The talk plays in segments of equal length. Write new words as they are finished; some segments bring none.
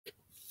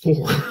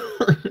4.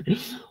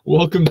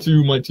 Welcome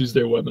to my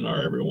Tuesday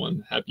webinar,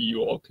 everyone. Happy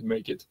you all could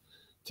make it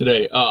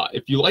today.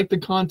 If you like the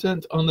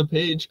content on the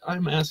page,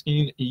 I'm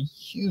asking a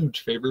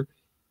huge favor.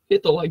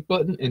 Hit the like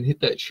button and hit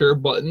that share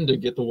button to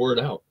get the word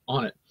out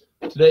on it.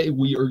 Today,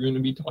 we are going to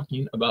be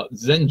talking about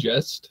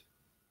Zengest,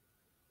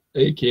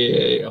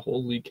 aka,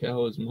 holy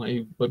cow, is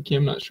my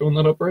webcam not showing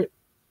that up right?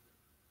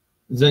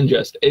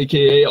 Zengest,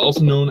 aka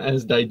also known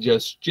as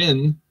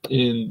digestion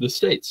in the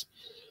States.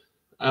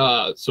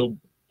 So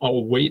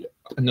I'll wait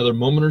another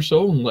moment or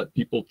so and let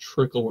people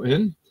trickle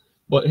in.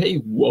 But hey,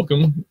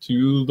 welcome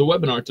to the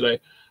webinar today.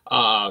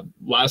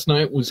 Last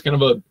night was kind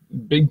of a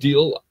big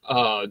deal.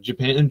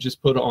 Japan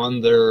just put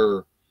on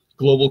their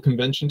global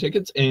convention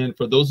tickets, and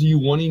for those of you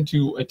wanting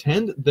to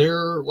attend,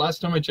 last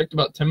time I checked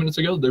about 10 minutes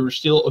ago, there were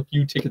still a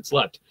few tickets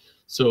left.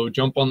 So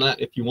jump on that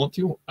if you want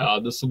to.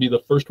 This will be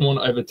the first one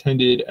I've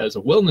attended as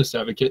a wellness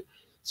advocate,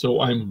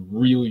 so I'm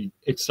really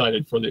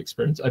excited for the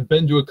experience. I've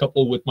been to a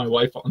couple with my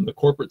wife on the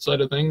corporate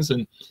side of things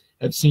and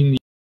have seen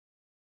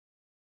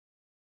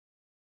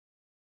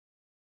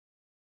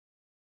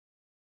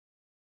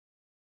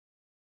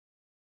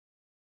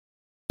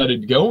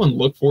excited to go and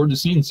look forward to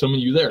seeing some of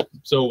you there.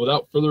 So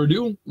without further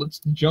ado, let's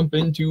jump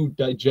into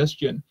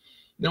digestion.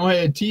 Now, I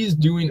had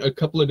teased doing a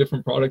couple of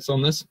different products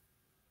on this,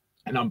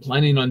 and I'm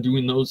planning on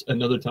doing those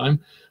another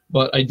time,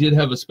 but I did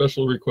have a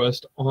special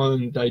request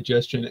on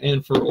digestion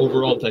and for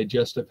overall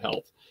digestive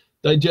health.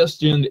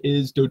 Digestion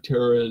is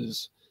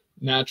doTERRA's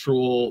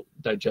natural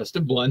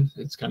digestive blend.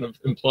 It's kind of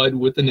implied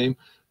with the name,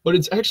 but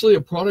it's actually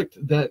a product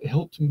that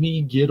helped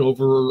me get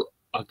over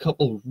a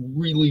couple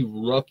really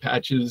rough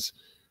patches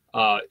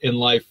in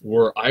life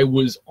where I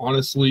was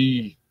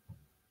honestly,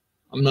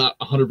 I'm not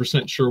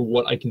 100% sure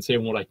what I can say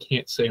and what I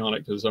can't say on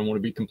it because I want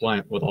to be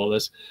compliant with all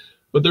this.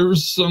 But there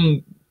was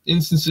some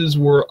instances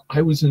where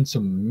I was in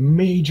some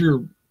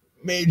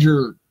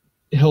major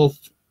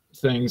health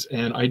things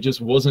and I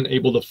just wasn't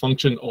able to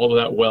function all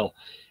that well.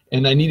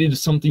 And I needed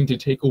something to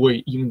take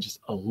away even just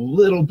a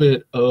little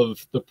bit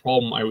of the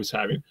problem I was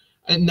having.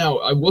 And now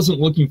I wasn't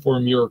looking for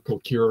a miracle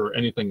cure or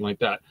anything like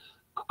that.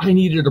 I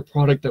needed a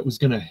product that was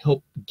going to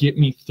help get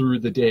me through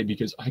the day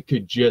because I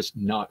could just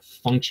not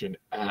function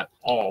at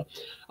all.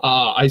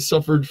 I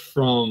suffered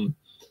from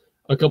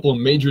a couple of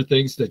major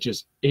things that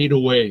just ate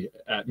away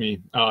at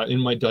me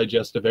in my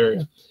digestive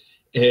area.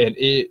 And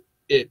it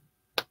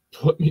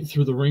put me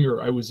through the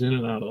ringer. I was in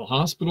and out of the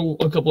hospital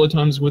a couple of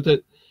times with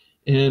it.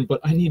 But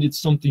I needed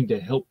something to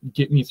help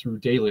get me through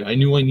daily. I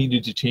knew I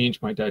needed to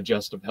change my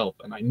digestive health,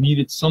 and I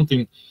needed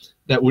something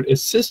that would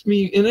assist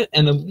me in it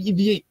and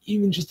alleviate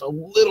even just a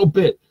little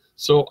bit.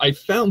 So I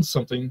found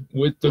something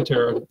with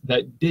doTERRA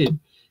that did,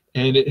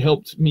 and it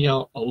helped me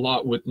out a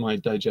lot with my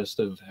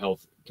digestive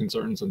health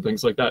concerns and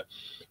things like that.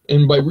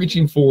 And by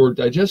reaching for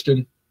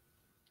digestion,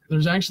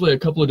 there's actually a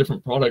couple of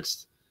different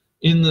products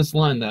in this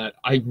line that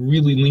I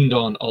really leaned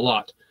on a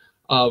lot.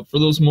 For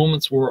those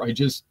moments where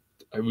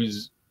I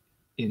was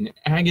in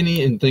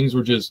agony and things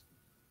were just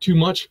too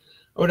much,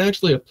 I would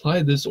actually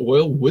apply this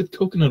oil with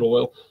coconut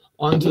oil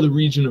onto the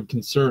region of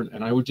concern,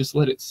 and I would just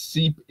let it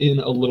seep in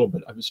a little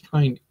bit. I was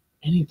trying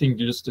anything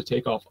just to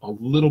take off a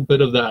little bit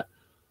of that.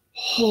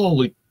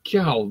 Holy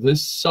cow,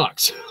 this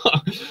sucks.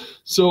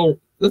 So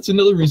that's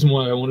another reason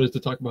why I wanted to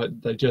talk about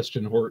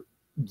digestion or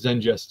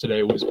Zengest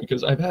today, was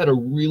because I've had a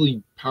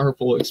really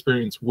powerful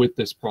experience with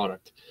this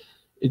product.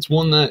 It's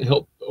one that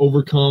helped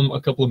overcome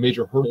a couple of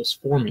major hurdles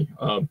for me.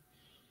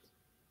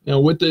 Now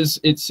with this,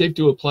 it's safe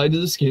to apply to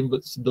the skin,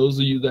 but those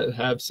of you that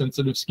have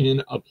sensitive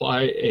skin,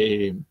 apply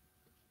a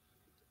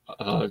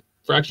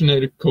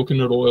fractionated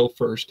coconut oil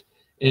first,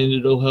 and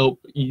it'll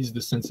help ease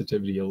the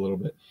sensitivity a little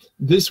bit.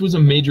 This was a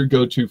major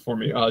go-to for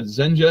me.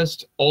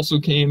 Zengest also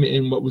came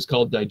in what was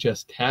called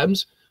digest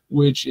tabs,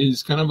 which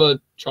is kind of a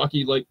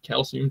chalky like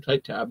calcium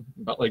type tab,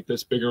 about like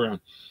this big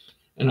around.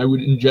 And I would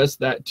ingest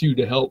that too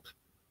to help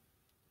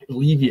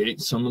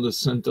alleviate some of the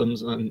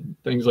symptoms and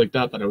things like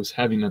that I was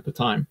having at the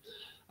time.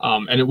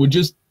 And it would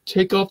just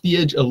take off the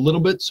edge a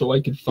little bit so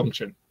I could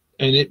function.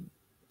 And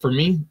for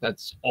me,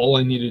 that's all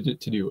I needed it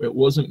to do. It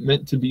wasn't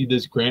meant to be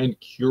this grand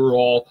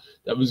cure-all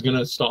that was going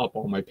to stop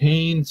all my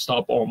pain,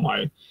 stop all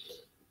my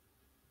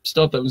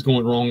stuff that was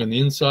going wrong on the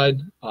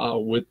inside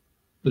with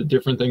the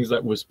different things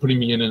that was putting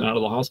me in and out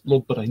of the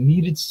hospital. But I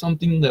needed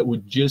something that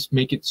would just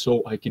make it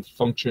so I could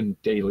function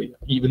daily,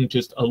 even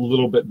just a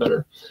little bit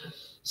better.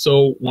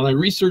 So when I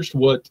researched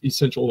what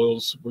essential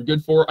oils were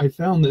good for, I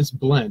found this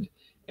blend.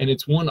 And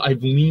it's one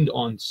I've leaned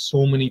on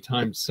so many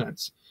times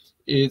since.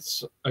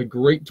 It's a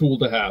great tool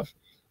to have.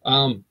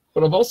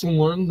 But I've also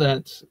learned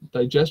that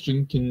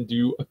digestion can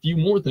do a few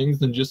more things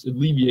than just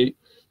alleviate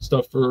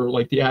stuff for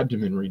like the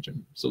abdomen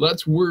region. So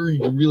that's where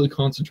you really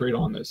concentrate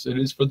on this. It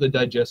is for the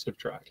digestive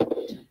tract.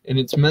 And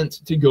it's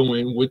meant to go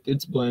in with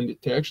its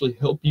blend to actually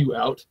help you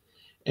out.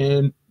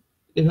 And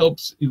it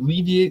helps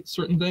alleviate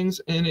certain things,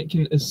 and it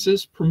can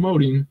assist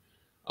promoting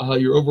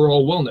your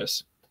overall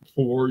wellness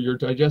for your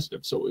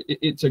digestive. So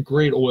it's a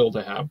great oil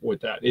to have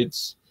with that.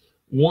 It's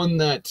one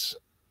that,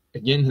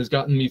 again, has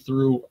gotten me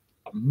through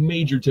a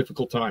major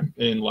difficult time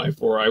in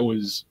life where I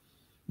was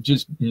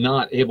just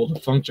not able to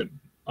function.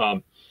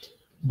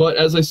 But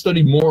as I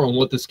studied more on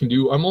what this can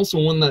do, I'm also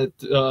one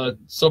that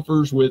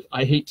suffers with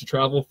I hate to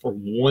travel for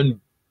one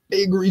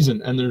big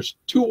reason. And there's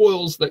two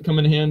oils that come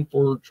in hand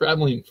for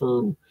traveling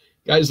for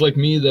guys like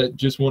me that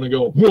just want to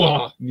go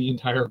wah the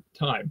entire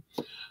time.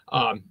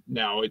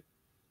 Now, it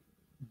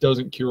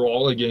doesn't cure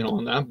all again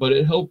on that, but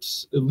it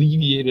helps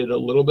alleviate it a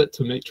little bit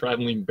to make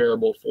traveling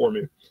bearable for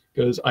me.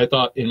 Because I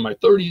thought in my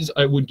 30s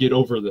I would get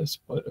over this,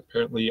 but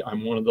apparently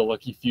I'm one of the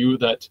lucky few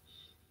that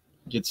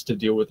gets to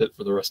deal with it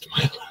for the rest of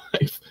my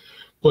life.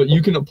 But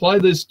you can apply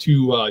this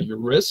to your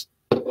wrist.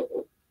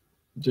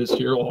 Just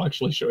here, I'll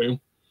actually show you.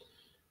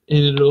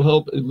 And it'll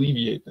help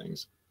alleviate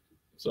things.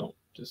 So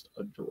just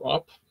a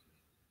drop.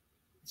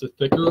 It's a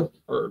thicker,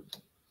 or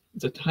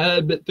it's a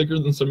tad bit thicker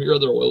than some of your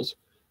other oils.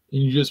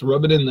 And you just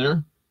rub it in there,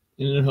 and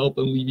it'll help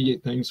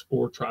alleviate things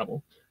for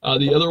travel.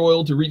 The other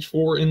oil to reach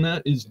for in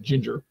that is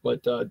ginger.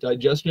 But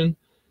digestion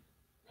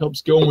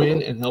helps go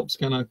in and helps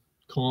kind of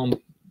calm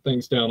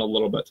things down a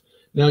little bit.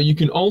 Now, you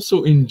can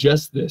also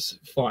ingest this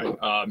fine.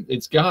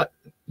 It's got,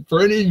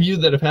 for any of you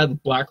that have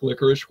had black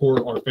licorice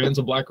or are fans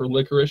of black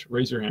licorice,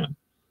 raise your hand.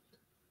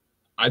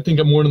 I think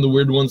I'm one of the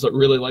weird ones that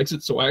really likes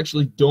it, so I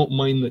actually don't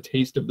mind the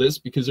taste of this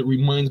because it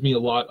reminds me a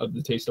lot of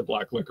the taste of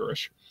black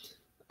licorice.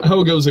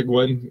 How goes it,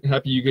 Gwen?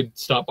 Happy you could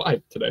stop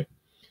by today.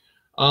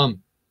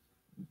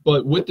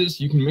 But with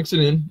this, you can mix it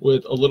in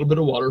with a little bit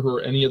of water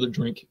or any other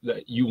drink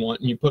that you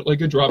want, and you put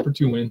like a drop or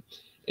two in,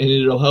 and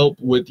it'll help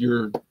with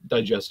your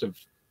digestive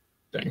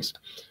things.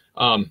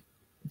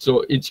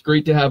 So it's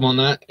great to have on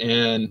that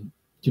and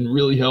can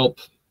really help,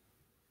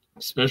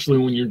 especially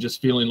when you're just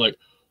feeling like,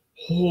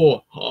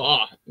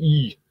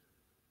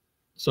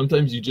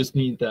 sometimes you just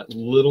need that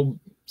little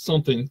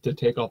something to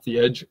take off the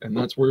edge, and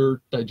that's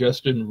where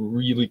digestion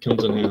really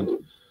comes in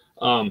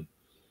hand.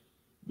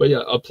 But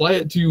yeah, apply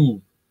it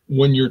to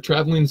when you're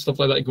traveling and stuff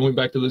like that. Going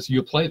back to this, you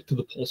apply it to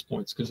the pulse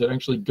points because it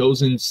actually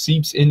goes in,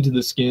 seeps into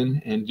the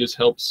skin, and just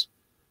helps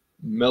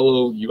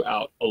mellow you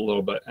out a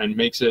little bit and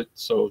makes it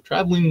so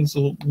traveling is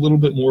a little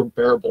bit more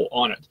bearable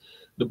on it.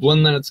 The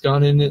blend that it's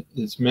got in it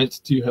is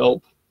meant to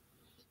help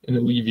and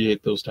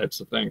alleviate those types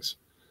of things.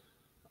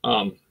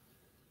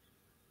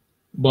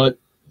 But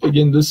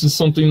again, this is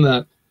something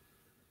that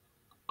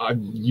I've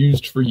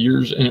used for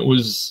years, and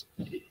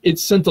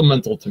it's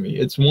sentimental to me.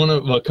 It's one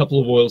of a couple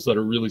of oils that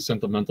are really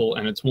sentimental,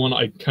 and it's one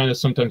I kind of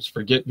sometimes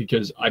forget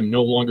because I'm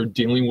no longer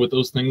dealing with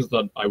those things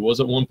that I was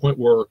at one point,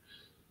 where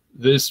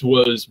this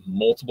was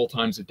multiple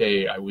times a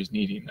day I was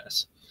needing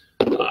this.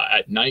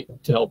 At night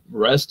to help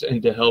rest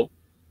and to help,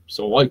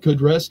 so I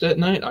could rest at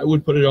night, I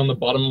would put it on the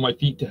bottom of my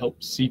feet to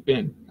help seep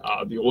in.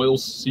 The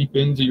oils seep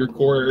into your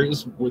core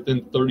areas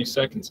within 30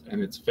 seconds,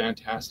 and it's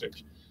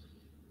fantastic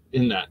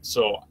in that.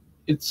 So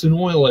it's an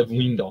oil I've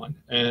leaned on,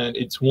 and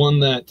it's one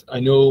that I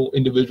know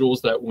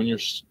individuals that when you're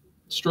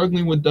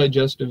struggling with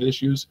digestive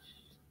issues,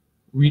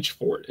 reach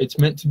for it. It's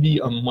meant to be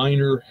a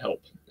minor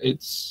help.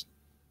 It's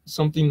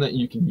something that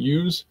you can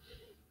use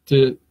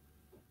to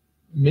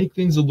make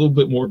things a little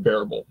bit more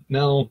bearable.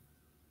 Now,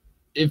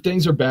 if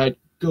things are bad,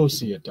 go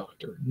see a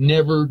doctor.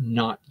 Never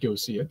not go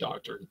see a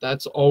doctor.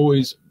 That's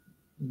always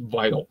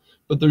vital.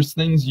 But there's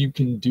things you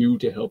can do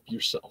to help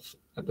yourself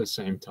at the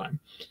same time.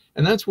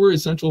 And that's where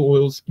essential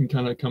oils can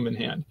kind of come in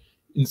hand.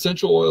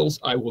 Essential oils,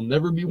 I will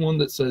never be one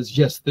that says,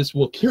 yes, this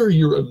will cure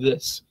you of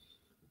this.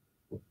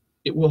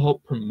 It will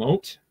help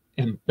promote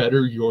and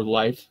better your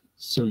life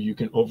so you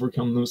can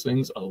overcome those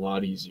things a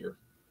lot easier.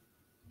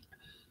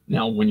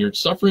 Now, when you're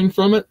suffering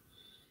from it,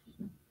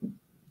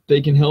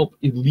 they can help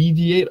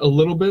alleviate a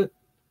little bit.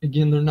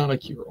 Again, they're not a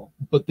cure-all,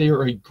 but they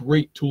are a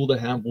great tool to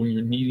have when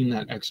you're needing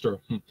that extra.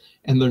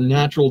 And they're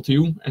natural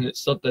too, and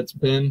it's stuff that's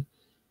been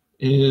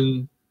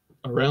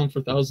around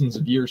for thousands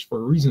of years for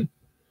a reason.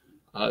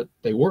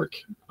 They work.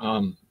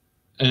 And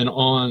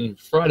on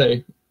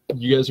Friday,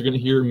 you guys are going to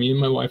hear me and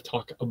my wife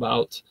talk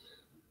about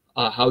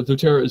how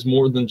doTERRA is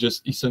more than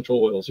just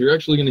essential oils. You're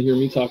actually going to hear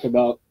me talk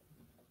about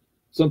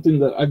something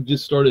that I've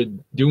just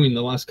started doing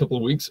the last couple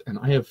of weeks, and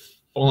I have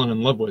fallen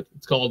in love with.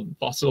 It's called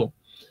Fossil.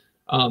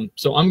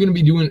 So I'm going to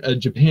be doing a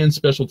Japan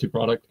specialty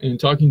product, and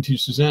talking to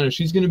Susanna,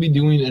 she's going to be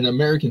doing an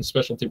American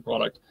specialty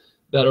product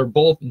that are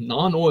both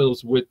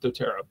non-oils with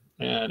doTERRA.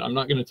 And I'm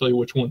not going to tell you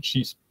which one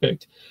she's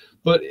picked,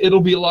 but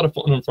it'll be a lot of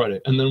fun on Friday.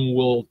 And then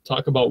we'll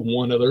talk about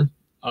one other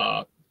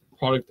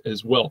product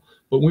as well.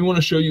 But we want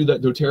to show you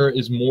that doTERRA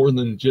is more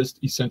than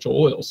just essential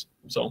oils.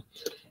 So,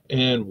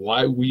 and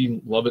why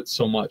we love it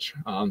so much.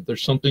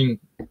 There's something,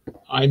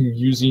 I'm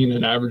using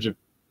an average of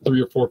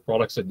 3 or 4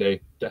 products a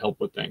day to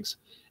help with things,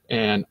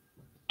 and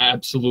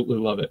absolutely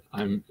love it.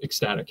 I'm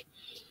ecstatic.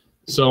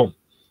 So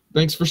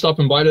thanks for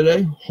stopping by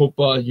today. Hope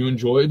you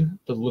enjoyed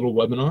the little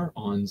webinar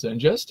on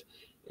Zengest,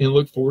 and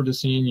look forward to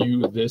seeing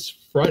you this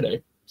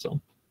Friday.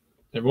 So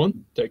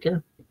everyone, take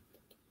care.